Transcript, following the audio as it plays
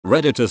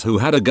Redditors who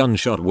had a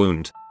gunshot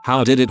wound.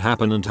 How did it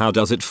happen and how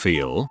does it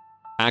feel?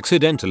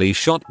 Accidentally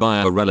shot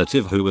by a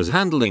relative who was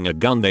handling a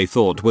gun they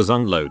thought was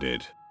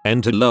unloaded.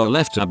 Entered lower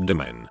left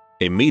abdomen.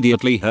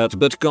 Immediately hurt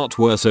but got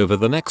worse over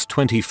the next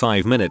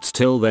 25 minutes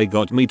till they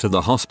got me to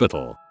the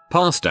hospital.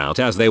 Passed out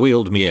as they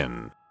wheeled me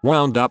in.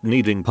 Wound up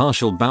needing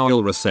partial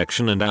bowel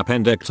resection and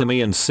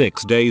appendectomy and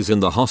 6 days in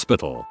the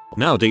hospital.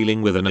 Now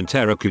dealing with an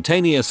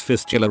intercutaneous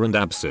fistula and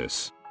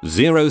abscess.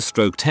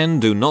 0/10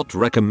 do not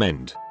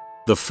recommend.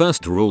 The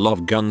first rule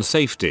of gun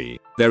safety: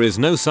 there is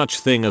no such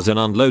thing as an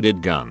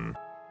unloaded gun.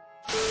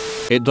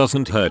 It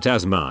doesn't hurt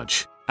as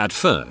much, at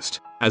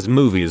first, as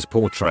movies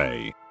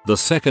portray. The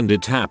second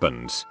it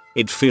happens,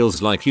 it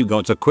feels like you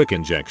got a quick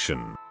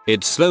injection.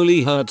 It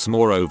slowly hurts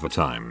more over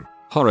time.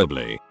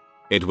 Horribly.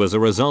 It was a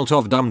result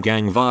of dumb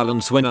gang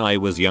violence when I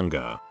was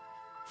younger.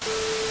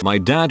 My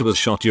dad was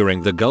shot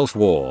during the Gulf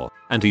War,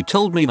 and he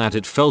told me that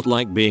it felt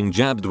like being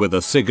jabbed with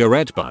a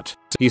cigarette butt.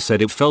 He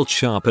said it felt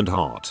sharp and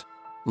hot.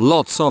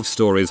 Lots of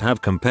stories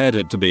have compared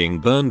it to being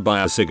burned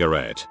by a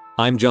cigarette.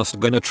 I'm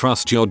just gonna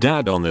trust your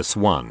dad on this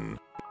one.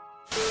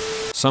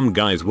 Some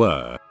guys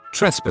were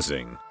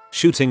trespassing,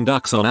 shooting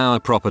ducks on our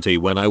property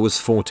when I was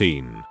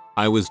 14.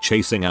 I was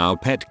chasing our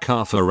pet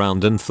calf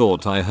around and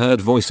thought I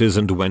heard voices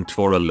and went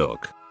for a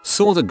look.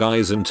 Saw the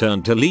guys and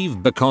turned to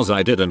leave because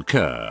I didn't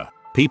care.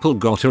 People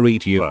gotta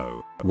eat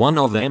you. One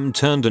of them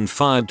turned and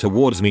fired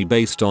towards me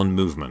based on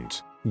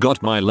movement.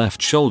 Got my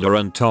left shoulder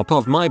and top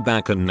of my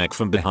back and neck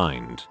from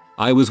behind.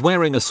 I was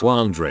wearing a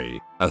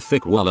swandry, a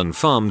thick woolen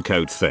farm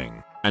coat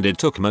thing, and it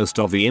took most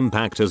of the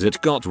impact as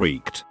it got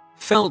reeked.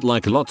 Felt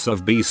like lots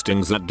of bee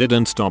stings that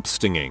didn't stop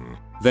stinging,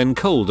 then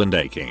cold and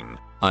aching.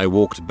 I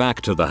walked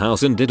back to the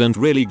house and didn't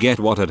really get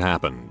what had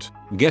happened.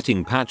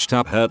 Getting patched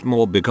up hurt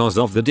more because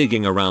of the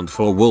digging around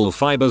for wool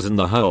fibers in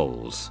the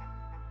holes.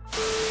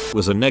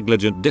 Was a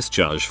negligent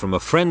discharge from a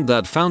friend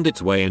that found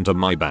its way into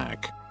my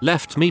back.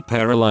 Left me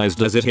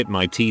paralyzed as it hit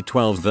my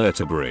T12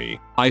 vertebrae.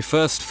 I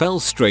first fell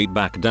straight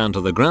back down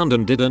to the ground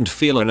and didn't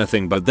feel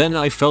anything, but then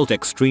I felt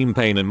extreme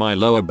pain in my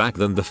lower back,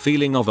 then the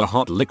feeling of a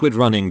hot liquid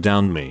running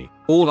down me.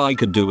 All I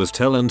could do was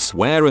tell and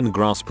swear and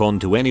grasp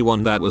onto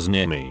anyone that was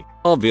near me.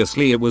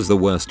 Obviously it was the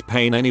worst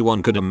pain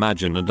anyone could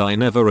imagine and I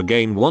never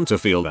again want to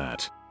feel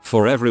that.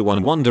 For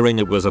everyone wondering,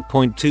 it was a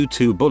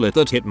 .22 bullet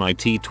that hit my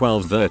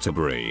T12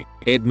 vertebrae.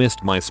 It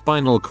missed my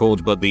spinal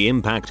cord but the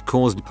impact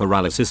caused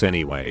paralysis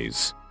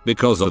anyways.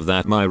 Because of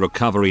that my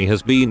recovery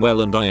has been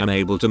well and I am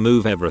able to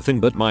move everything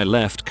but my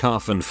left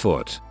calf and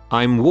foot.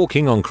 I'm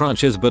walking on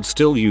crutches but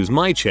still use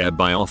my chair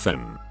by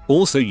often.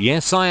 Also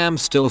yes, I am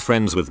still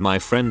friends with my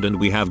friend and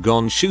we have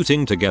gone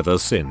shooting together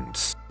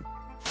since.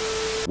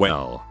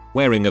 Well,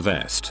 wearing a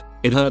vest,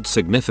 it hurt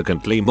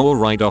significantly more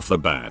right off the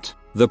bat.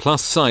 The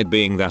plus side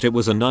being that it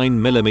was a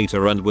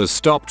 9mm and was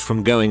stopped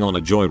from going on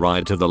a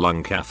joyride to the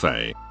Lung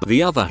Cafe.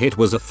 The other hit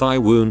was a thigh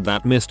wound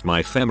that missed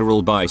my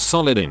femoral by a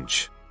solid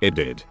inch. It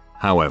did,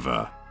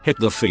 however, hit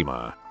the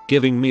femur,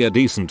 giving me a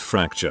decent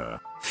fracture.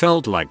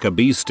 Felt like a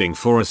bee sting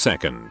for a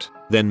second,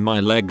 then my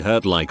leg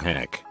hurt like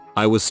heck.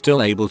 I was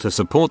still able to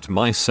support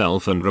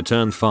myself and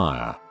return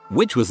fire,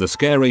 which was the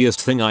scariest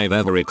thing I've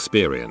ever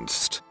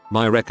experienced.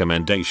 My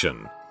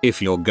recommendation: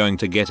 if you're going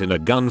to get in a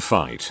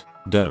gunfight,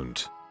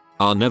 don't.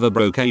 Our never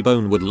broke a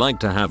bone would like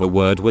to have a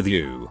word with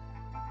you.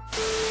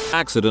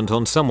 Accident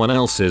on someone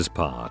else's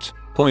part.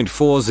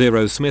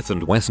 .40 Smith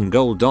 & Wesson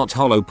gold dot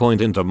hollow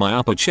point into my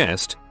upper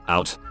chest,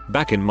 out,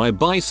 back in my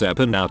bicep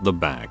and out the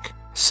back.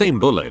 Same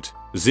bullet,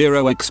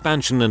 0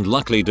 expansion and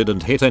luckily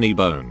didn't hit any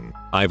bone.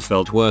 I've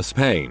felt worse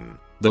pain.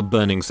 The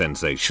burning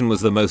sensation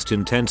was the most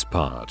intense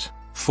part.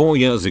 4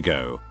 years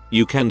ago,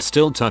 you can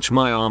still touch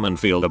my arm and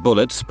feel the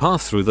bullets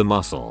pass through the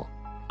muscle.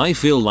 I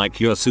feel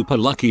like you're super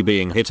lucky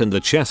being hit in the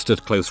chest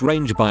at close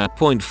range by a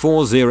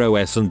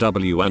 .40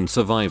 S&W and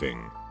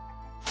surviving.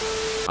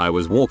 I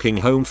was walking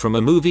home from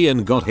a movie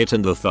and got hit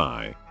in the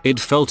thigh.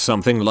 It felt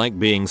something like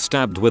being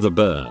stabbed with a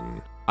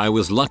burn. I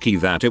was lucky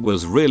that it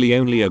was really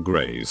only a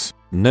graze,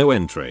 no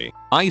entry.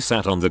 I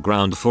sat on the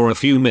ground for a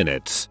few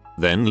minutes,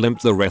 then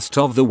limped the rest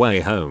of the way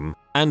home,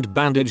 and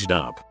bandaged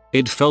up.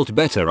 It felt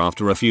better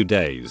after a few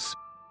days.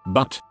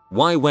 But,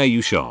 why were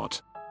you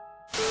shot?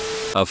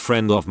 A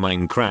friend of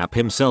mine crapped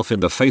himself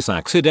in the face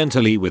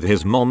accidentally with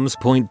his mom's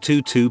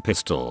 .22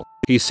 pistol.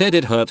 He said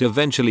it hurt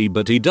eventually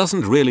but he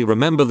doesn't really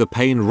remember the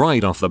pain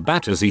right off the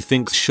bat as he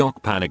thinks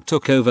shock panic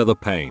took over the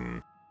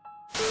pain.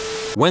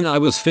 When I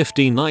was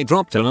 15 I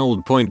dropped an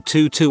old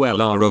 .22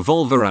 LR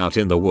revolver out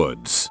in the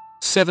woods,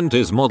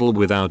 70s model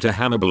without a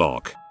hammer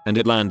block, and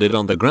it landed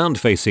on the ground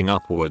facing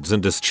upwards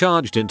and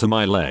discharged into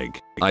my leg.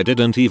 I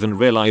didn't even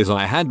realize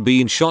I had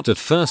been shot at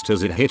first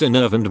as it hit a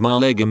nerve and my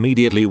leg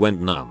immediately went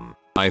numb.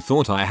 I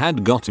thought I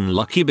had gotten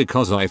lucky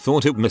because I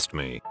thought it missed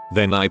me.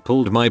 Then I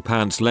pulled my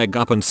pants leg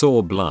up and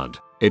saw blood.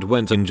 It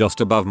went in just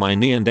above my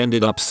knee and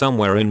ended up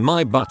somewhere in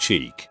my butt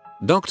cheek.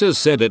 Doctors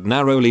said it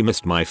narrowly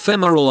missed my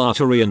femoral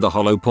artery and the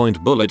hollow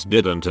point bullet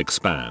didn't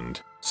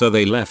expand. So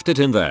they left it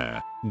in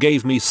there,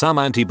 gave me some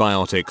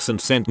antibiotics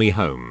and sent me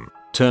home.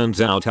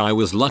 Turns out I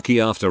was lucky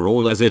after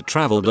all, as it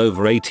traveled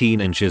over 18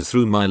 inches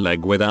through my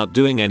leg without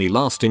doing any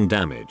lasting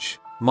damage.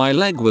 My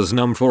leg was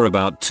numb for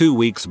about 2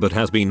 weeks but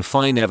has been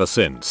fine ever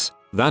since.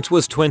 That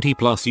was 20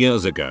 plus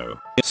years ago.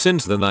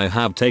 Since then I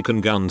have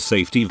taken gun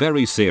safety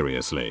very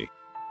seriously.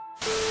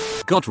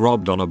 Got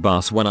robbed on a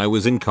bus when I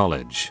was in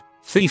college.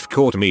 Thief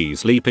caught me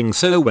sleeping,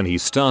 so when he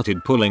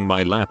started pulling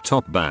my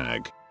laptop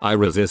bag, I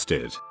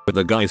resisted. But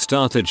the guy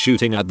started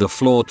shooting at the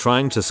floor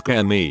trying to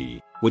scare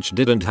me, which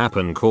didn't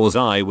happen cause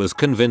I was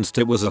convinced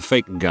it was a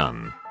fake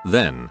gun.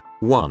 Then,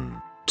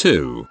 1,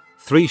 2,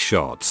 3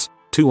 shots,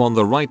 2 on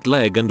the right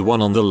leg and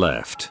 1 on the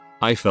left.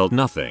 I felt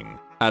nothing.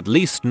 At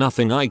least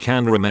nothing I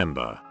can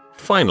remember.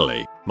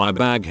 Finally, my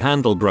bag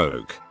handle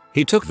broke.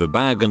 He took the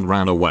bag and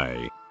ran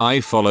away.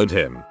 I followed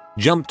him,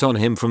 jumped on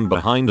him from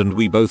behind and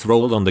we both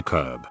rolled on the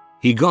curb.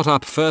 He got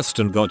up first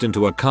and got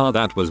into a car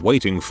that was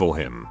waiting for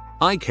him.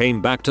 I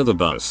came back to the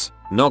bus,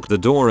 knocked the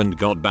door and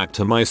got back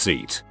to my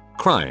seat,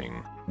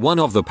 crying. One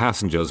of the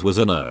passengers was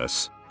a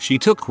nurse. She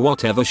took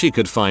whatever she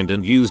could find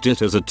and used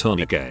it as a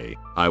tourniquet.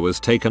 I was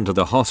taken to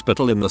the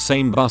hospital in the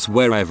same bus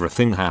where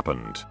everything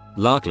happened.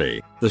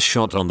 Luckily, the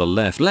shot on the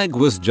left leg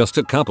was just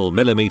a couple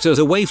millimeters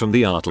away from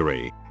the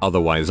artery.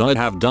 Otherwise I'd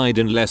have died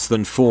in less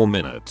than 4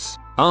 minutes.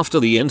 After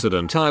the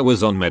incident I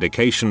was on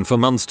medication for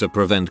months to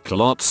prevent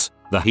clots.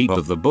 The heat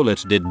of the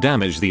bullet did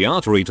damage the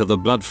artery to the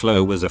blood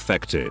flow was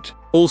affected.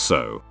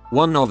 Also,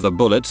 one of the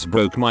bullets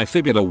broke my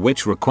fibula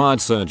which required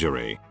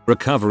surgery.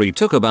 Recovery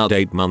took about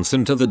 8 months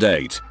into the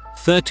date.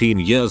 13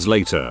 years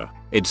later,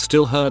 it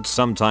still hurts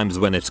sometimes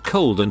when it's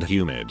cold and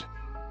humid.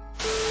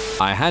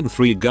 I had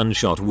 3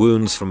 gunshot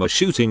wounds from a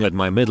shooting at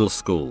my middle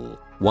school.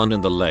 1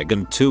 in the leg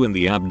and 2 in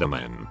the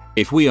abdomen.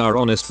 If we are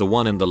honest, the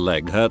one in the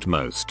leg hurt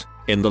most.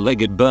 In the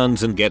leg it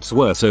burns and gets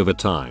worse over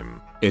time.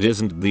 It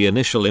isn't the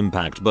initial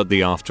impact but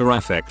the after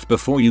effect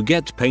before you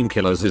get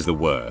painkillers is the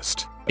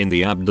worst. In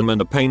the abdomen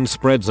the pain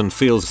spreads and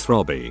feels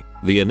throbby.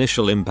 The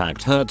initial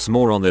impact hurts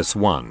more on this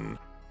one.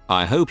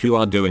 I hope you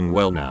are doing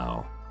well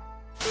now.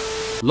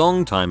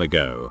 Long time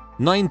ago,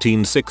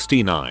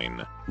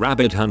 1969,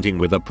 rabbit hunting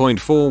with a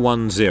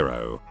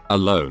 .410,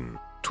 alone,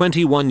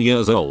 21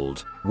 years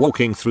old,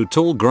 walking through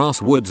tall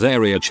grass woods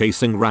area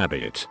chasing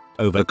rabbit,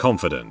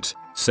 overconfident,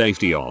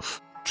 safety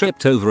off,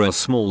 tripped over a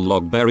small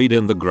log buried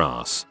in the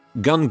grass,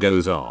 gun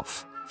goes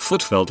off,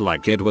 foot felt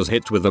like it was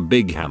hit with a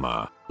big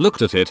hammer,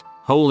 looked at it,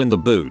 hole in the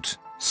boot,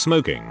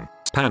 smoking,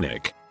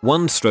 panic,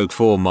 1 stroke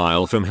 4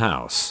 mile from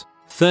house,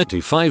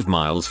 35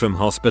 miles from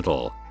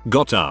hospital,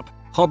 got up,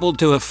 hobbled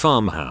to a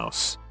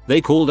farmhouse.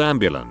 They called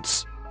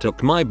ambulance.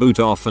 Took my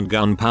boot off and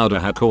gunpowder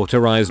had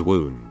cauterized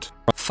wound.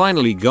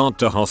 Finally got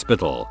to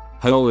hospital.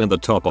 Hole in the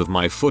top of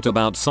my foot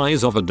about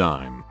size of a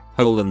dime.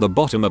 Hole in the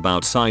bottom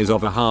about size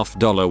of a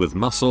 $50 with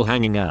muscle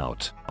hanging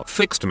out.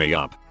 Fixed me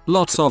up.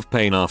 Lots of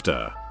pain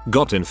after.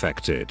 Got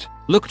infected.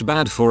 Looked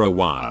bad for a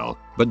while,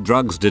 but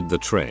drugs did the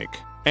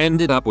trick.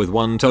 Ended up with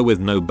 1 toe with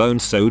no bone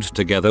sewed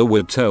together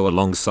with toe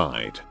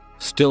alongside.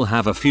 Still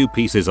have a few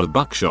pieces of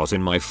buckshot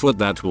in my foot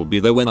that will be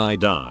there when I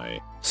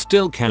die.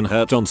 Still can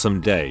hurt on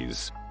some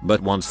days, but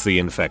once the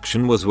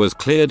infection was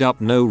cleared up,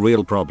 no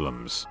real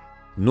problems.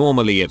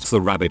 Normally it's the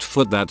rabbit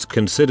foot that's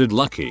considered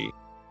lucky.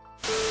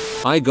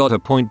 I got a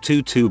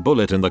 .22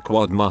 bullet in the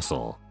quad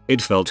muscle.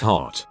 It felt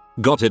hot.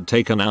 Got it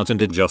taken out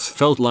and it just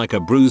felt like a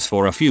bruise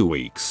for a few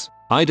weeks.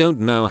 I don't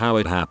know how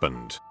it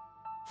happened.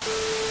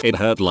 It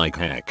hurt like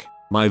heck.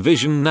 My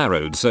vision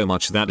narrowed so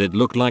much that it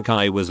looked like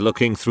I was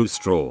looking through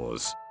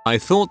straws. I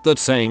thought that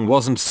saying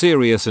wasn't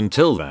serious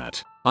until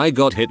that. I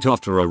got hit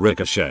after a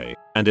ricochet,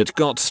 and it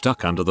got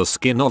stuck under the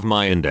skin of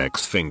my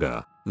index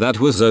finger. That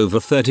was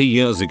over 30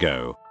 years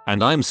ago,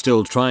 and I'm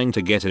still trying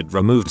to get it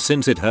removed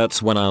since it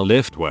hurts when I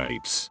lift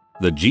weights.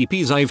 The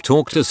GPs I've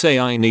talked to say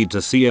I need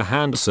to see a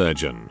hand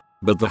surgeon,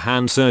 but the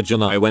hand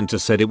surgeon I went to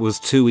said it was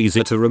too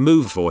easy to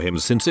remove for him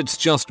since it's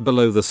just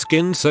below the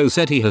skin, so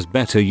said he has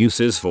better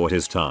uses for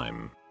his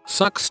time.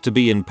 Sucks to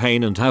be in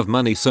pain and have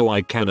money so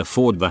I can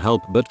afford the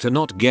help but to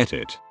not get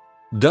it.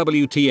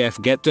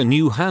 WTF, get a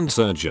new hand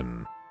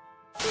surgeon.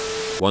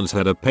 Once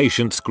had a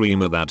patient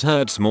screamer that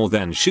hurts more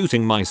than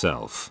shooting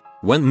myself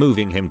when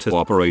moving him to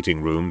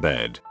operating room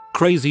bed.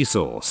 Crazy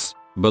sauce.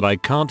 But I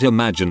can't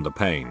imagine the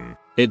pain.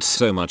 It's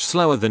so much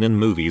slower than in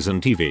movies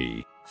and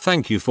TV.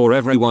 Thank you for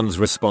everyone's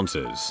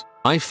responses.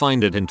 I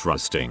find it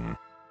interesting.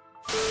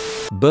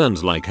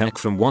 Burns like heck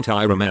from what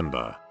I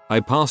remember. I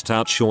passed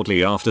out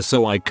shortly after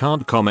so I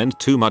can't comment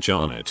too much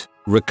on it.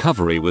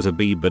 Recovery was a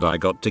B but I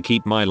got to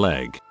keep my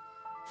leg.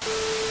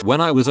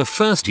 When I was a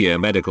first year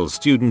medical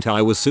student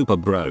I was super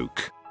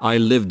broke. I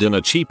lived in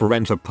a cheap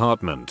rent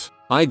apartment.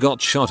 I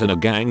got shot in a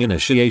gang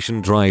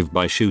initiation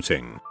drive-by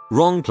shooting.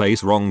 Wrong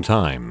place, wrong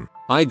time.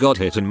 I got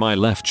hit in my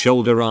left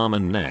shoulder, arm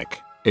and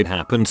neck. It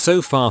happened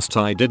so fast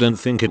I didn't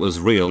think it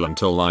was real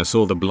until I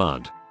saw the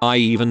blood. I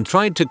even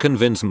tried to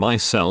convince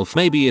myself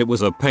maybe it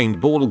was a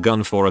paintball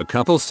gun for a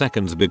couple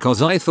seconds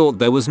because I thought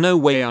there was no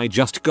way I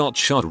just got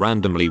shot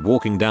randomly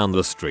walking down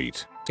the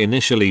street.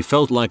 Initially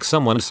felt like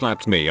someone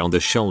slapped me on the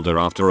shoulder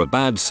after a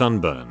bad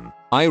sunburn.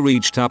 I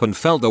reached up and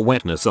felt the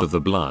wetness of the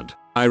blood.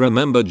 I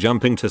remember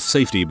jumping to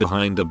safety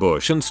behind a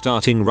bush and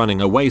starting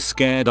running away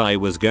scared I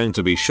was going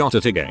to be shot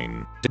at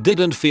again.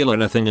 Didn't feel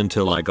anything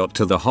until I got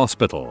to the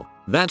hospital.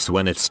 That's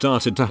when it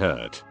started to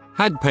hurt.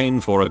 Had pain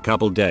for a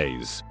couple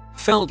days.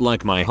 Felt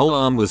like my whole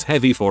arm was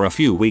heavy for a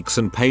few weeks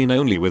and pain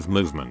only with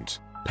movement.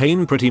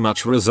 Pain pretty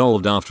much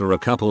resolved after a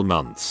couple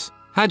months.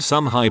 Had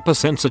some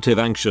hypersensitive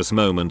anxious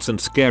moments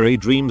and scary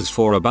dreams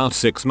for about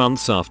 6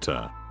 months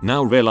after.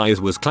 Now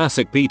realize was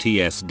classic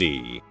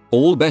PTSD.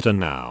 All better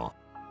now.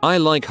 I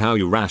like how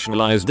you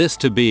rationalize this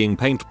to being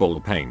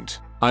paintball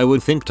paint. I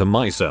would think to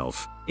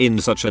myself, in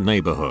such a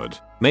neighborhood,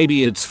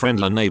 maybe it's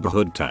friendly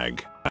neighborhood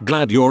tag.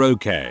 Glad you're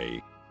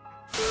okay.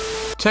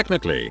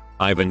 Technically,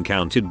 I've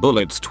encountered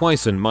bullets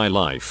twice in my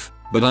life,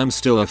 but I'm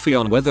still iffy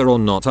on whether or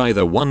not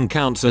either one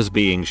counts as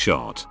being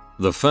shot.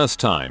 The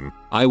first time,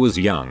 I was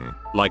young,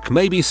 like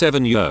maybe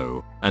 7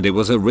 years, and it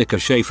was a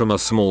ricochet from a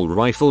small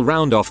rifle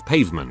round off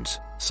pavement,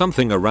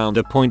 something around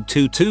a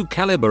 .22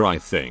 caliber I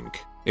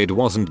think. It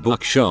wasn't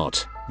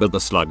buckshot, but the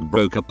slug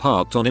broke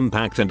apart on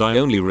impact and I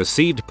only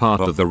received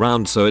part of the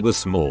round so it was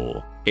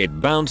small.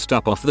 It bounced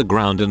up off the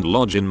ground and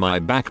lodged in my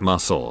back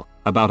muscle,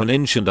 about 1.5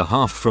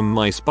 inches from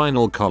my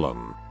spinal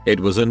column. It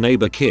was a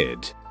neighbor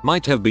kid,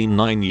 might have been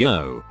 9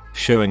 years,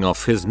 showing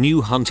off his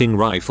new hunting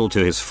rifle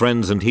to his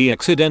friends and he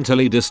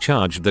accidentally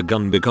discharged the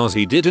gun because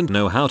he didn't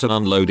know how to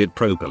unload it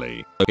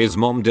properly. His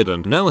mom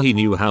didn't know he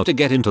knew how to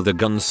get into the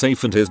gun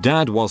safe and his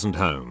dad wasn't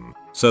home,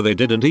 so they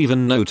didn't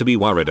even know to be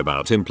worried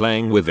about him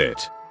playing with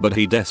it, but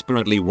he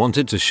desperately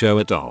wanted to show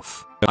it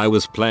off. I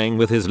was playing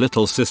with his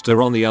little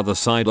sister on the other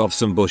side of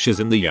some bushes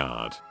in the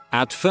yard.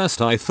 At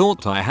first I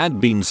thought I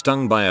had been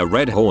stung by a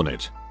red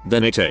hornet,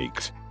 then it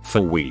ached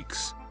for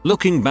weeks.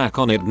 Looking back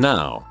on it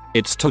now,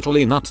 it's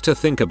totally nuts to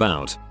think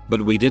about,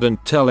 but we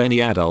didn't tell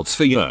any adults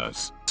for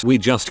years. We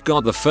just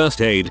got the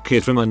first aid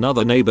kit from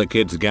another neighbor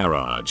kid's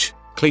garage,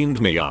 cleaned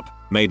me up,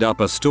 made up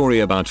a story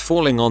about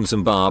falling on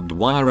some barbed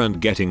wire and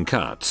getting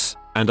cuts,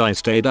 and I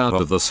stayed out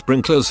of the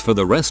sprinklers for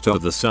the rest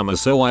of the summer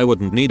so I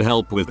wouldn't need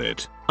help with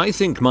it. I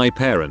think my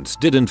parents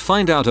didn't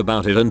find out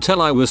about it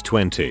until I was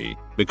 20,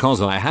 because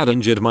I had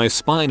injured my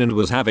spine and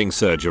was having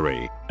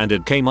surgery, and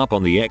it came up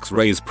on the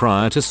x-rays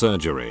prior to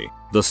surgery.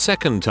 The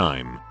second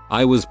time,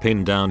 I was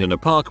pinned down in a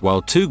park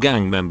while 2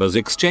 gang members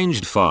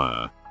exchanged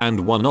fire, and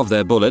one of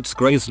their bullets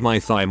grazed my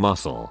thigh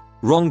muscle.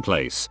 Wrong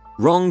place,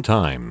 wrong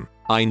time.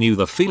 I knew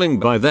the feeling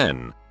by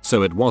then,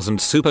 so it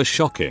wasn't super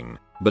shocking,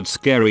 but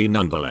scary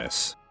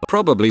nonetheless.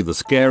 Probably the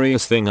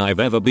scariest thing I've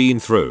ever been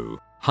through,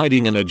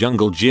 hiding in a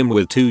jungle gym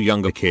with 2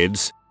 younger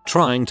kids,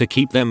 trying to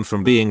keep them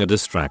from being a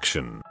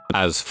distraction.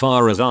 As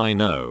far as I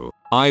know,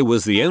 I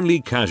was the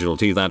only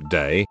casualty that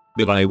day,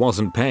 but I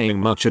wasn't paying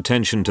much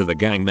attention to the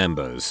gang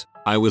members.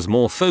 I was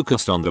more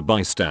focused on the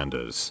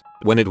bystanders.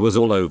 When it was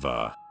all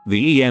over,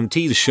 the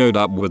EMTs showed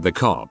up with the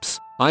cops.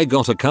 I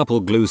got a couple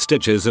glue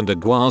stitches and a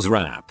gauze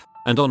wrap,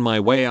 and on my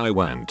way I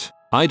went.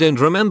 I don't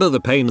remember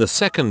the pain the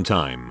second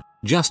time,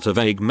 just a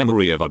vague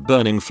memory of a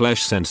burning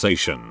flesh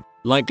sensation,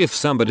 like if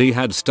somebody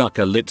had stuck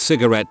a lit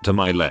cigarette to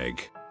my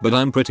leg, but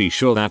I'm pretty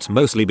sure that's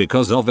mostly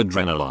because of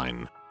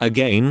adrenaline.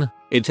 Again,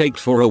 it ached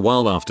for a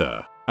while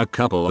after, a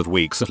couple of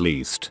weeks at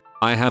least.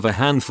 I have a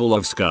handful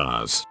of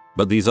scars,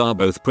 but these are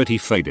both pretty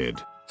faded.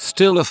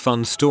 Still a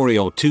fun story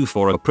or two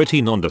for a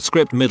pretty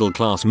nondescript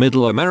middle-class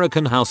middle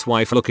American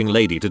housewife looking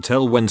lady to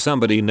tell when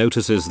somebody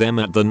notices them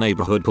at the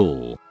neighborhood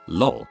pool.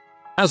 Lol.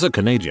 As a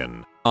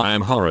Canadian, I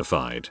am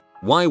horrified.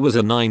 Why was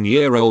a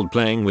 9-year-old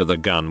playing with a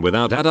gun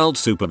without adult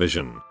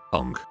supervision?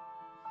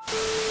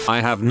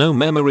 I have no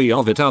memory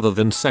of it other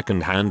than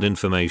second-hand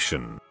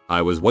information.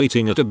 I was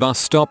waiting at a bus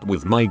stop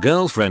with my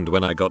girlfriend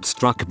when I got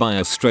struck by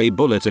a stray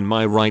bullet in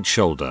my right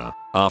shoulder.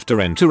 After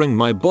entering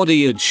my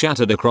body, it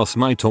shattered across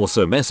my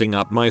torso, messing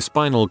up my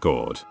spinal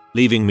cord,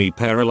 leaving me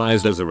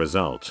paralyzed as a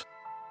result.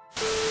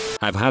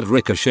 I've had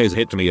ricochets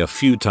hit me a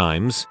few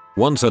times.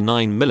 Once a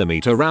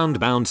 9mm round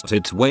bounced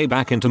its way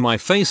back into my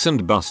face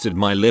and busted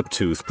my lip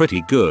tooth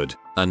pretty good.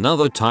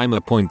 Another time a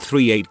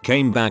 .38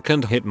 came back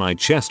and hit my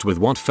chest with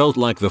what felt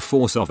like the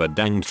force of a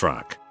dang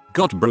truck.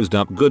 Got bruised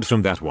up good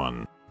from that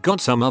one.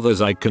 Got some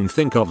others I can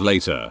think of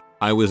later.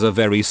 I was a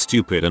very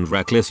stupid and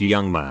reckless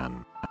young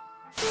man.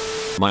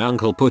 My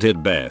uncle put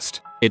it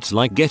best. It's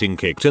like getting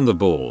kicked in the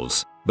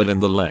balls, but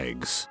in the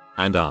legs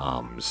and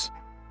arms.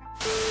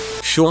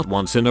 Short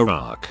once in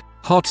Iraq.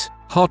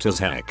 Hot as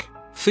heck.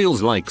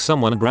 Feels like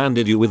someone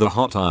branded you with a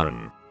hot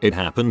iron. It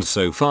happened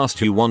so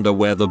fast you wonder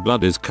where the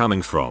blood is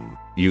coming from.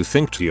 You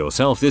think to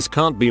yourself, this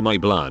can't be my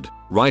blood,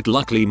 right?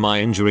 Luckily my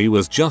injury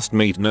was just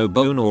meat, no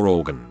bone or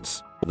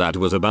organs. That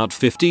was about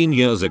 15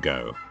 years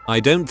ago. I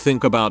don't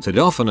think about it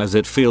often as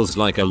it feels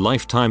like a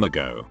lifetime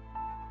ago.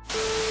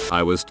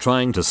 I was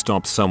trying to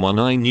stop someone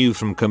I knew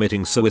from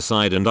committing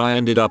suicide and I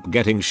ended up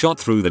getting shot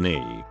through the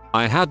knee.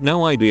 I had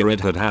no idea it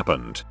had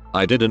happened.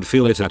 I didn't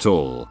feel it at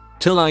all,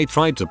 till I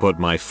tried to put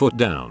my foot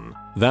down.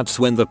 That's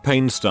when the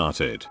pain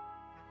started.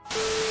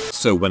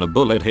 So when a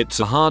bullet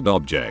hits a hard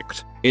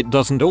object, it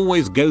doesn't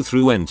always go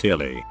through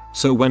entirely.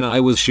 So when I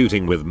was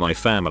shooting with my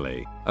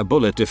family, a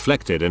bullet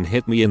deflected and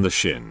hit me in the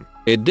shin.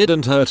 It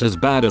didn't hurt as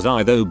bad as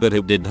I though, but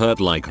it did hurt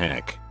like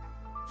heck.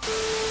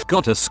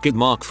 Got a skid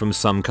mark from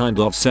some kind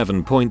of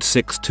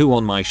 7.62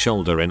 on my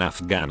shoulder in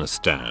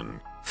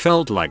Afghanistan.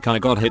 Felt like I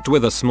got hit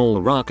with a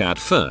small rock at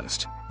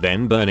first,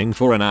 then burning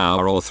for an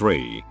hour or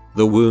 3.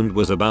 The wound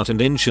was about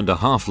an inch and a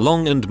half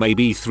long and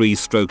maybe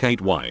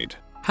 3/8 wide.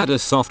 Had a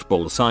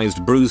softball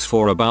sized bruise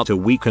for about a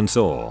week and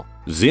saw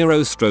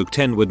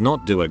 0/10 would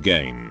not do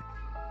again.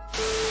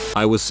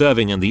 I was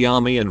serving in the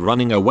army and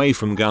running away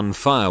from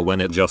gunfire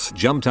when it just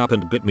jumped up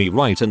and bit me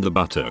right in the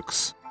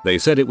buttocks. They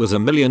said it was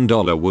 $1 million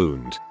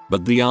wound,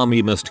 but the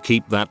army must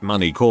keep that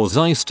money cause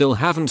I still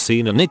haven't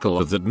seen a nickel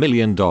of that $1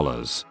 million.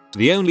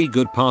 The only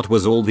good part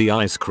was all the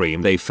ice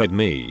cream they fed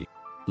me.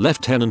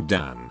 Lieutenant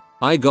Dan,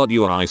 I got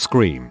your ice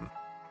cream.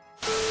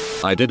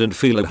 I didn't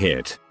feel a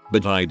hit,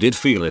 but I did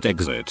feel it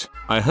exit.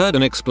 I heard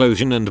an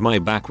explosion and my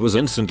back was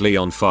instantly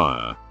on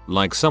fire,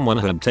 like someone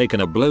had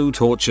taken a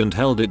blowtorch and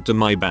held it to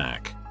my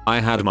back. I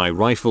had my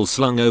rifle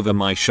slung over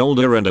my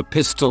shoulder and a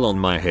pistol on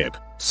my hip,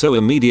 so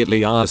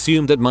immediately I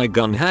assumed that my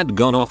gun had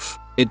gone off.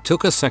 It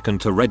took a second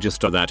to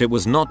register that it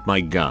was not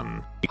my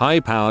gun.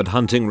 High-powered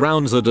hunting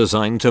rounds are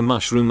designed to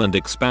mushroom and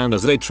expand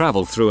as they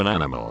travel through an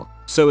animal,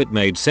 so it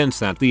made sense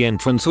that the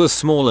entrance was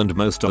small and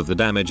most of the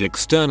damage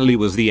externally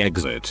was the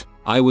exit.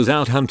 I was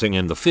out hunting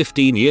and the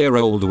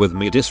 15-year-old with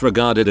me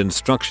disregarded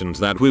instructions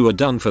that we were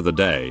done for the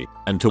day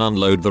and to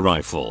unload the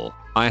rifle.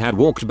 I had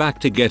walked back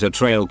to get a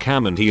trail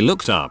cam and he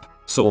looked up,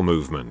 saw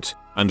movement,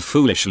 and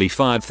foolishly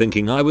fired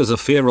thinking I was a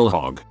feral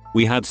hog.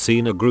 We had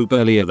seen a group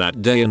earlier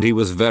that day and he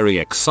was very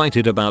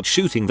excited about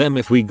shooting them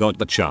if we got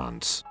the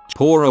chance.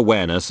 Poor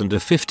awareness and a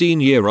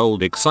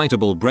 15-year-old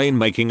excitable brain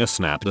making a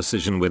snap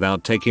decision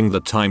without taking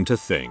the time to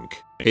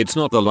think. It's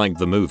not like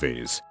the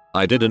movies.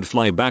 I didn't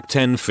fly back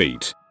 10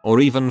 feet or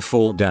even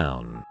fall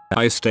down.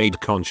 I stayed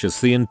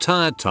conscious the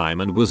entire time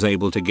and was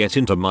able to get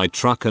into my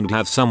truck and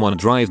have someone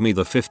drive me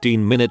the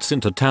 15 minutes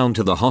into town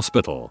to the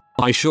hospital.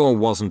 I sure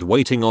wasn't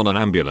waiting on an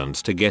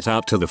ambulance to get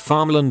out to the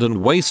farmland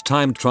and waste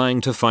time trying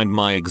to find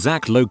my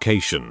exact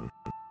location.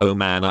 Oh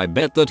man, I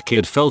bet that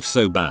kid felt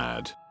so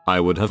bad.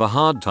 I would have a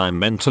hard time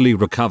mentally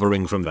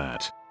recovering from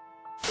that.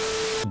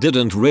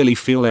 Didn't really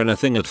feel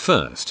anything at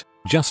first,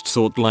 just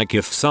thought like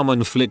if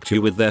someone flicked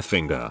you with their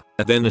finger,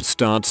 then it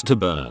starts to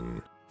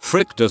burn.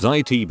 Frick does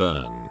it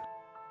burn.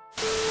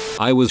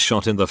 I was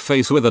shot in the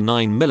face with a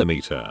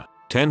 9mm,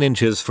 10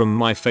 inches from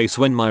my face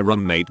when my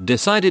roommate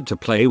decided to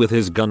play with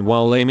his gun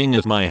while aiming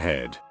at my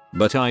head,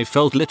 but I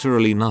felt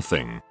literally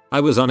nothing.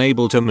 I was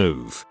unable to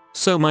move,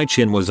 so my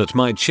chin was at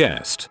my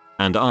chest,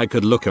 and I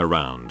could look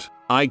around.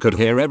 I could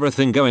hear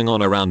everything going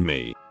on around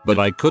me, but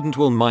I couldn't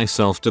will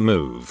myself to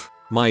move.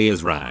 My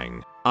ears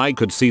rang. I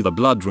could see the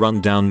blood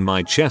run down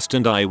my chest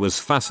and I was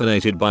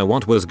fascinated by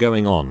what was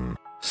going on.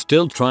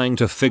 Still trying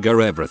to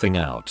figure everything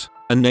out.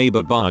 A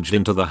neighbor barged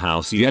into the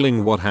house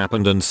yelling what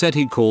happened and said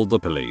he called the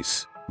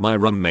police. My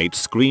roommate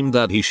screamed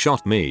that he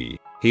shot me.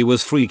 He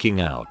was freaking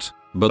out,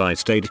 but I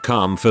stayed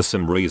calm for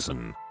some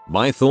reason.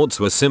 My thoughts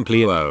were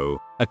simply,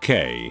 oh,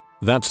 okay,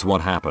 that's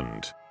what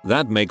happened.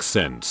 That makes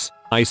sense.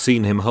 I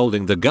seen him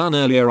holding the gun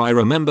earlier. I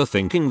remember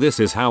thinking this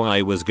is how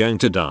I was going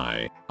to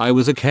die. I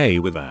was okay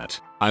with that.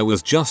 I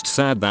was just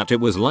sad that it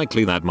was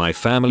likely that my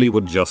family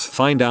would just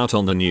find out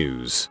on the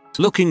news.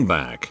 Looking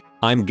back,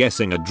 I'm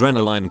guessing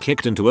adrenaline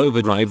kicked into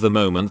overdrive the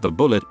moment the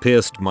bullet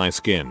pierced my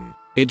skin.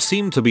 It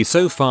seemed to be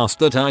so fast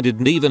that I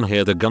didn't even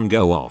hear the gun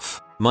go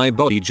off. My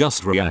body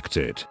just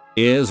reacted,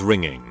 ears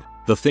ringing.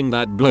 The thing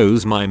that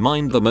blows my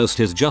mind the most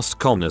is just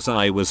calmness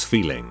I was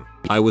feeling.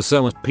 I was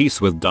so at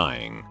peace with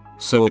dying,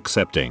 so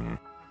accepting.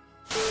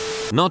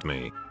 Not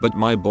me, but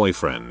my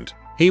boyfriend.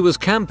 He was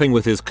camping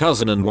with his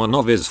cousin and one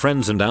of his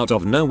friends and out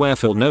of nowhere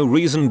for no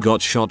reason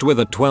got shot with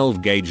a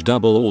 12 gauge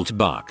double alt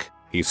buck.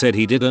 He said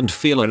he didn't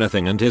feel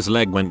anything and his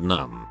leg went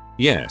numb.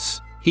 Yes,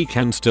 he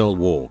can still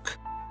walk.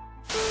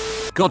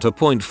 Got a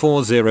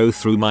 .40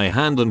 through my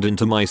hand and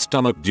into my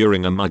stomach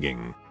during a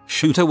mugging.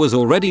 Shooter was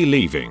already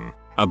leaving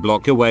a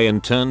block away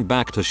and turned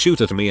back to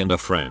shoot at me and a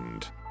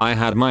friend. I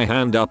had my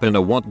hand up in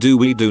a what do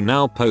we do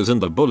now pose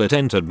and the bullet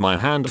entered my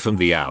hand from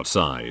the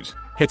outside,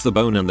 hit the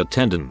bone and the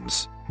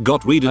tendons,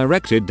 got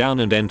redirected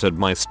down and entered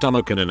my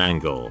stomach in an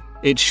angle.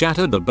 It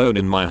shattered the bone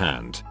in my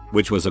hand,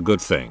 which was a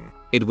good thing.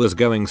 It was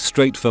going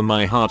straight for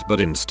my heart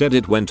but instead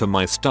it went to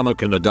my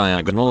stomach in a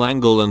diagonal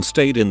angle and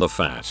stayed in the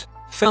fat.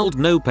 Felt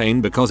no pain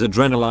because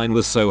adrenaline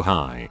was so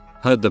high.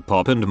 Heard the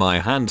pop and my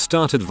hand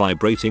started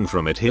vibrating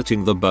from it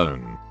hitting the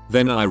bone.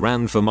 Then I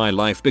ran for my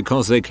life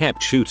because they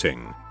kept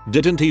shooting.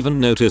 Didn't even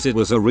notice it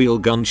was a real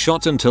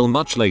gunshot until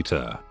much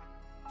later.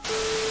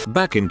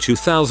 Back in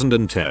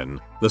 2010,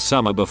 the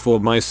summer before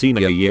my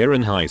senior year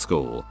in high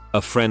school,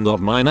 a friend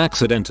of mine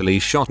accidentally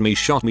shot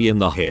me in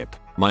the hip.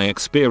 My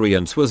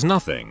experience was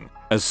nothing.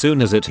 As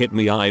soon as it hit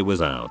me I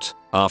was out.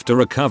 After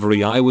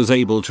recovery I was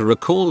able to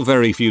recall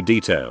very few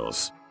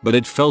details, but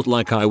it felt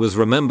like I was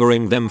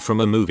remembering them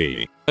from a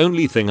movie.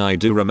 Only thing I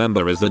do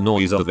remember is the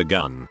noise of the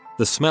gun,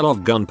 the smell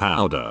of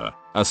gunpowder,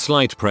 a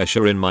slight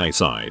pressure in my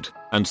side,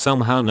 and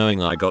somehow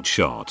knowing I got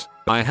shot.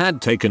 I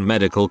had taken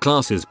medical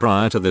classes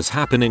prior to this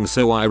happening,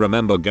 so I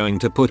remember going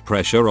to put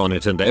pressure on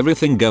it and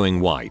everything going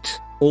white,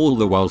 all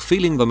the while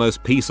feeling the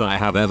most peace I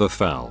have ever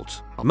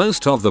felt.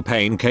 Most of the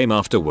pain came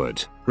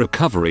afterward.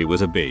 Recovery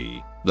was a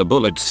B. The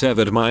bullet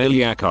severed my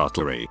iliac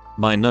artery,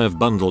 my nerve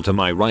bundle to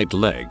my right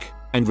leg,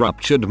 and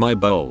ruptured my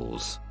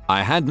bowels.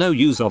 I had no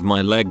use of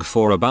my leg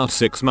for about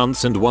 6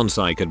 months, and once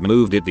I could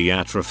move it, the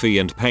atrophy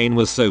and pain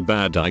was so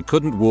bad I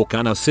couldn't walk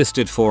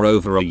unassisted for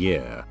over a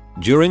year.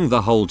 During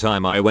the whole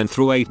time I went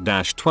through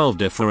 8-12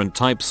 different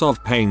types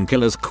of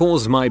painkillers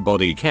cause my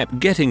body kept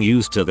getting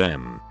used to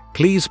them.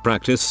 Please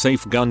practice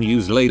safe gun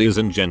use, ladies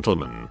and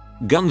gentlemen.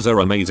 Guns are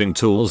amazing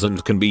tools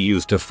and can be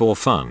used for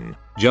fun.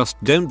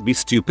 Just don't be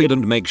stupid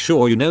and make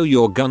sure you know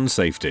your gun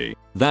safety.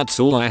 That's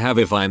all I have.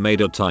 If I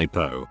made a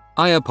typo,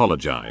 I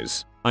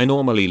apologize. I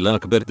normally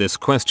lurk, but this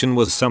question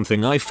was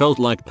something I felt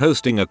like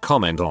posting a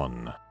comment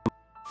on.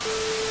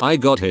 I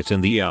got hit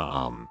in the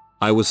arm.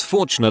 I was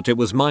fortunate it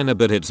was minor,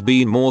 but it's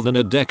been more than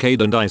a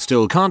decade and I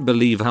still can't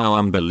believe how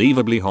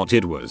unbelievably hot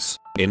it was.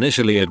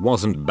 Initially it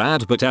wasn't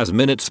bad, but as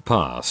minutes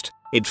passed,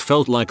 it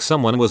felt like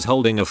someone was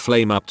holding a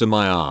flame up to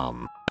my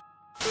arm.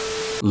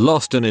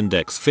 Lost an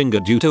index finger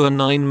due to a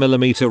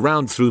 9mm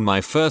round through my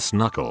first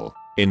knuckle.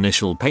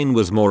 Initial pain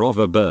was more of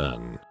a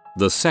burn.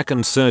 The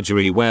second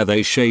surgery, where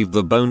they shaved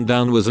the bone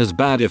down, was as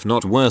bad if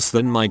not worse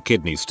than my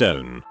kidney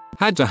stone.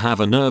 Had to have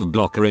a nerve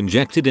blocker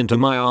injected into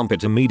my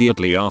armpit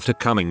immediately after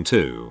coming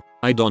to.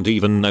 I don't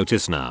even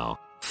notice now,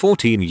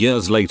 14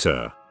 years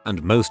later,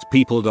 and most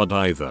people don't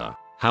either.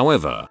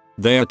 However,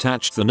 they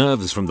attached the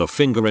nerves from the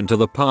finger into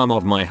the palm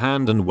of my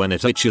hand, and when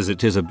it itches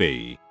it is a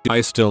B.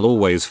 I still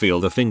always feel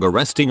the finger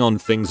resting on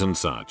things and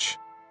such.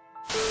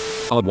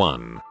 Odd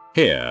one.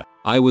 Here,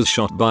 I was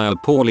shot by a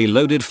poorly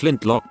loaded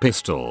flintlock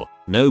pistol.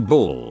 No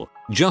ball,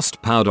 just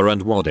powder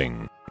and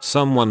wadding.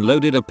 Someone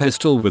loaded a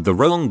pistol with the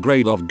wrong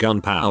grade of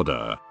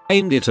gunpowder,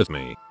 aimed it at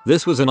me.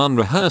 This was an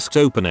unrehearsed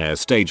open-air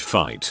stage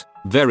fight.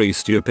 Very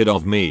stupid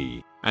of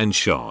me, and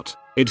shot.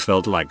 It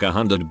felt like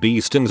 100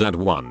 bee stings at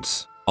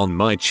once. On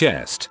my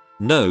chest.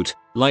 Note,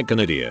 like an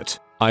idiot.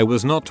 I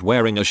was not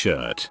wearing a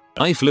shirt.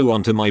 I flew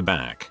onto my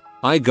back.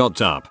 I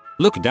got up,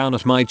 looked down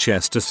at my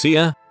chest to see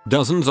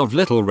dozens of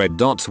little red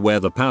dots where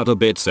the powder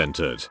bits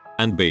entered,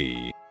 and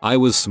B. I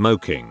was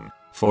smoking.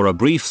 For a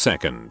brief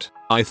second,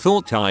 I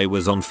thought I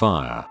was on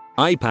fire.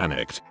 I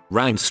panicked,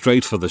 ran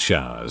straight for the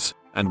showers,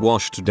 and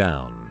washed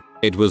down.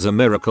 It was a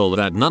miracle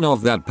that none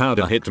of that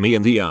powder hit me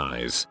in the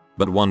eyes,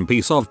 but one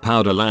piece of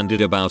powder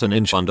landed about an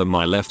inch under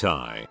my left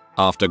eye.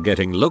 After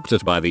getting looked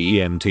at by the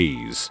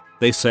EMTs,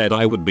 they said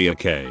I would be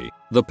okay.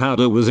 The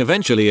powder was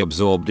eventually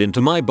absorbed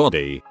into my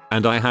body,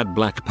 and I had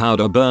black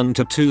powder burn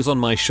tattoos on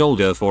my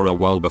shoulder for a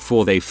while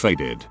before they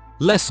faded.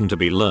 Lesson to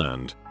be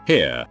learned.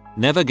 Here,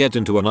 never get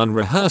into an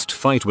unrehearsed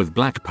fight with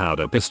black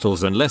powder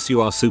pistols unless you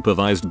are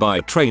supervised by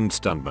a trained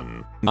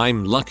stuntman.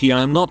 I'm lucky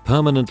I'm not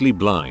permanently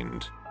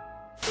blind.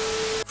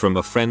 From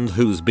a friend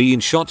who's been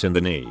shot in the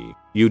knee.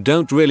 You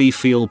don't really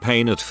feel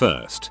pain at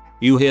first.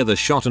 You hear the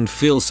shot and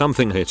feel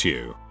something hit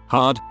you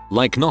hard,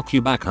 like knock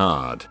you back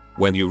hard.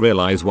 When you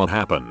realize what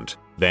happened,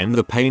 then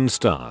the pain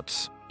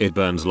starts. It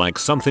burns like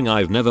something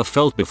I've never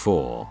felt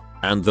before,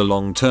 and the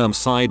long-term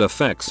side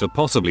effects are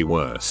possibly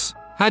worse.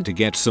 Had to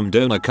get some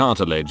donor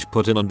cartilage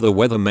put in and the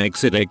weather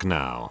makes it ache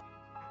now.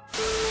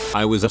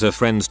 I was at a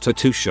friend's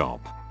tattoo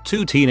shop.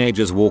 2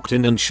 teenagers walked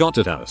in and shot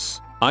at us.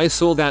 I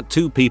saw that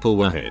 2 people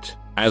were hit.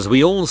 As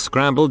we all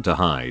scrambled to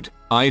hide,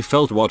 I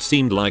felt what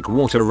seemed like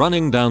water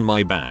running down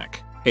my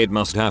back. It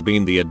must have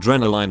been the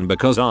adrenaline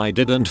because I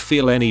didn't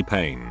feel any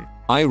pain.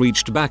 I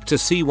reached back to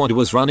see what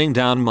was running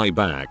down my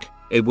back.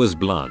 It was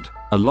blood,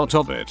 a lot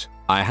of it.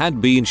 I had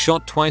been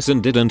shot twice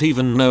and didn't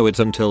even know it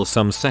until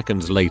some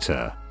seconds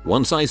later.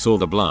 Once I saw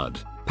the blood,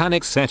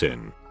 panic set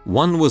in.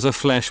 One was a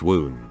flesh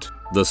wound.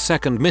 The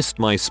second missed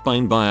my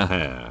spine by a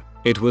hair.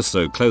 It was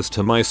so close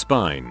to my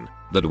spine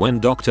that when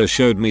doctor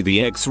showed me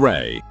the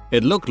x-ray,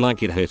 it looked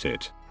like it hit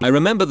it. I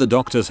remember the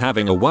doctors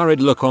having a worried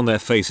look on their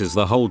faces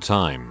the whole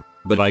time,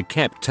 but I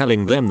kept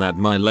telling them that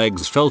my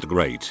legs felt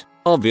great.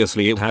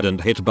 Obviously it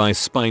hadn't hit my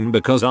spine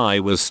because I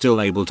was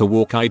still able to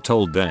walk. I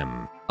told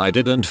them I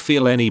didn't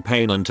feel any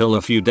pain until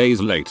a few days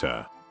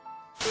later.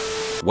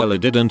 Well,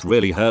 it didn't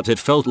really hurt. It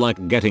felt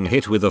like getting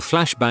hit with a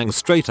flashbang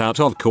straight out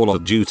of Call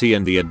of Duty,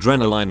 and the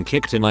adrenaline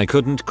kicked in. I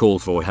couldn't call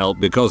for help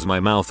because my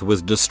mouth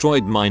was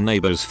destroyed. My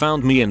neighbors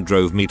found me and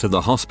drove me to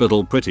the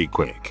hospital pretty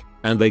quick,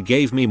 and they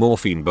gave me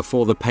morphine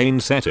before the pain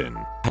set in.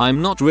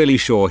 I'm not really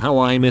sure how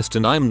I missed,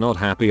 and I'm not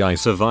happy I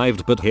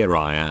survived, but here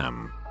I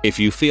am. If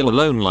you feel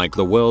alone, like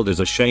the world is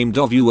ashamed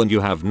of you and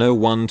you have no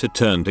one to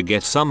turn to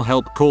get some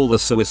help, call the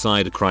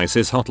suicide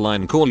crisis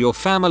hotline. Call your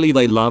family.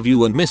 They love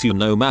you and miss you.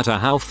 No matter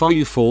how far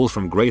you fall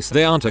from grace,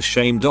 they aren't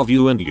ashamed of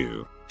you, and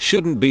you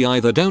shouldn't be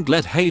either. Don't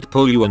let hate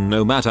pull you, and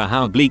no matter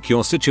how bleak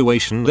your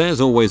situation,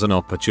 there's always an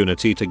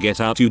opportunity to get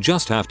out. You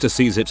just have to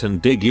seize it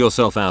and dig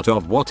yourself out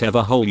of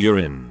whatever hole you're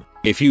in.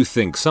 If you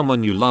think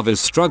someone you love is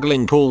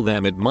struggling, call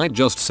them. It might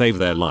just save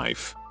their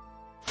life.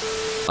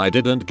 I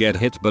didn't get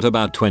hit, but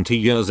about 20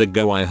 years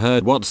ago I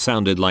heard what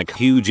sounded like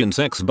huge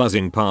insects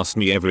buzzing past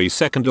me every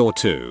second or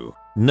two.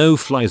 No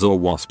flies or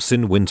wasps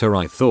in winter,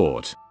 I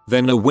thought.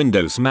 Then a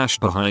window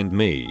smashed behind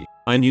me.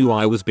 I knew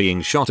I was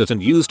being shot at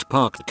and used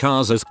parked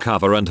cars as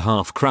cover, and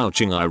half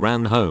crouching I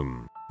ran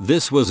home.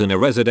 This was in a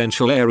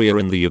residential area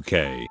in the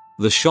UK.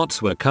 The shots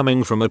were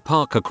coming from a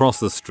park across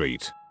the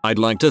street. I'd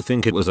like to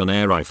think it was an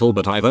air rifle,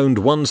 but I've owned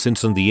one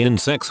since and the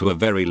insects were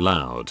very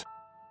loud.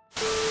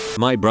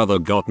 My brother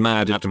got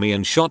mad at me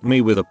and shot me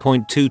with a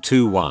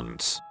 .22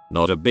 once.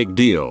 Not a big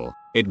deal.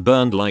 It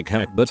burned like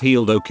heck but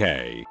healed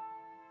okay.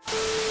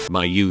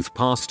 My youth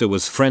pastor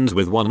was friends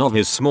with one of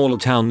his small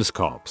town's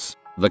cops.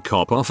 The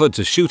cop offered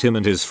to shoot him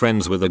and his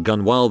friends with a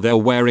gun while they're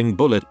wearing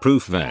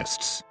bulletproof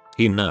vests.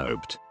 He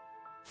noped.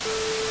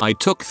 I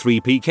took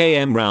 3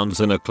 PKM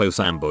rounds in a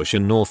close ambush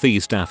in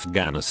northeast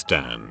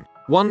Afghanistan.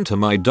 One to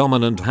my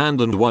dominant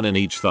hand and one in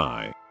each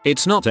thigh.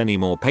 It's not any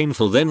more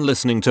painful than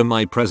listening to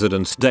my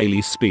president's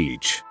daily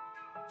speech.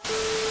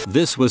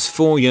 This was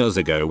 4 years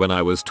ago when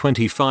I was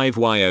 25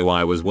 YO.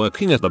 I was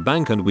working at the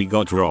bank and we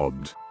got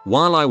robbed.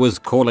 While I was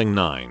calling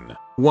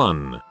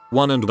 911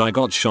 and I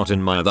got shot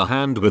in my other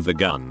hand with the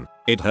gun.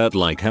 It hurt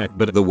like heck,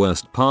 but the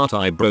worst part,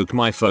 I broke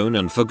my phone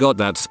and forgot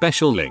that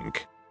special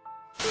link.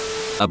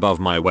 Above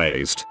my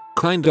waist,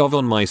 kind of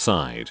on my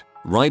side,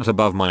 right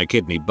above my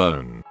kidney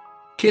bone.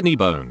 Kidney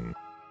bone.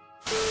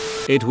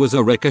 It was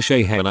a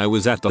ricochet and I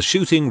was at the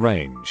shooting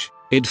range.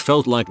 It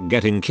felt like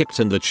getting kicked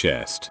in the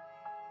chest.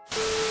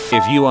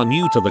 If you are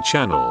new to the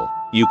channel,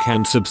 you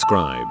can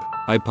subscribe.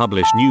 I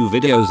publish new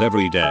videos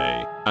every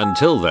day.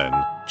 Until then,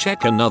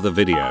 check another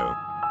video.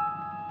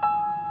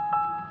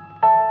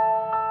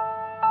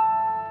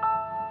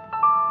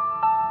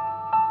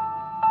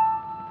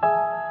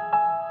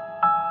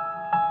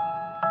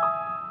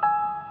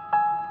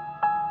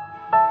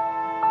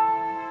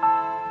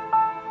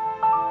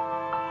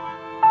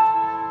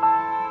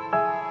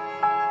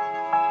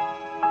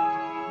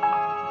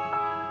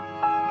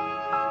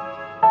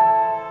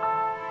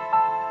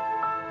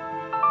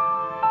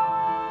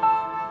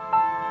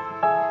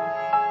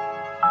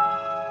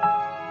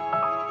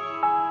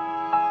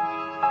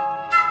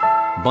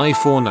 Bye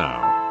for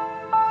now.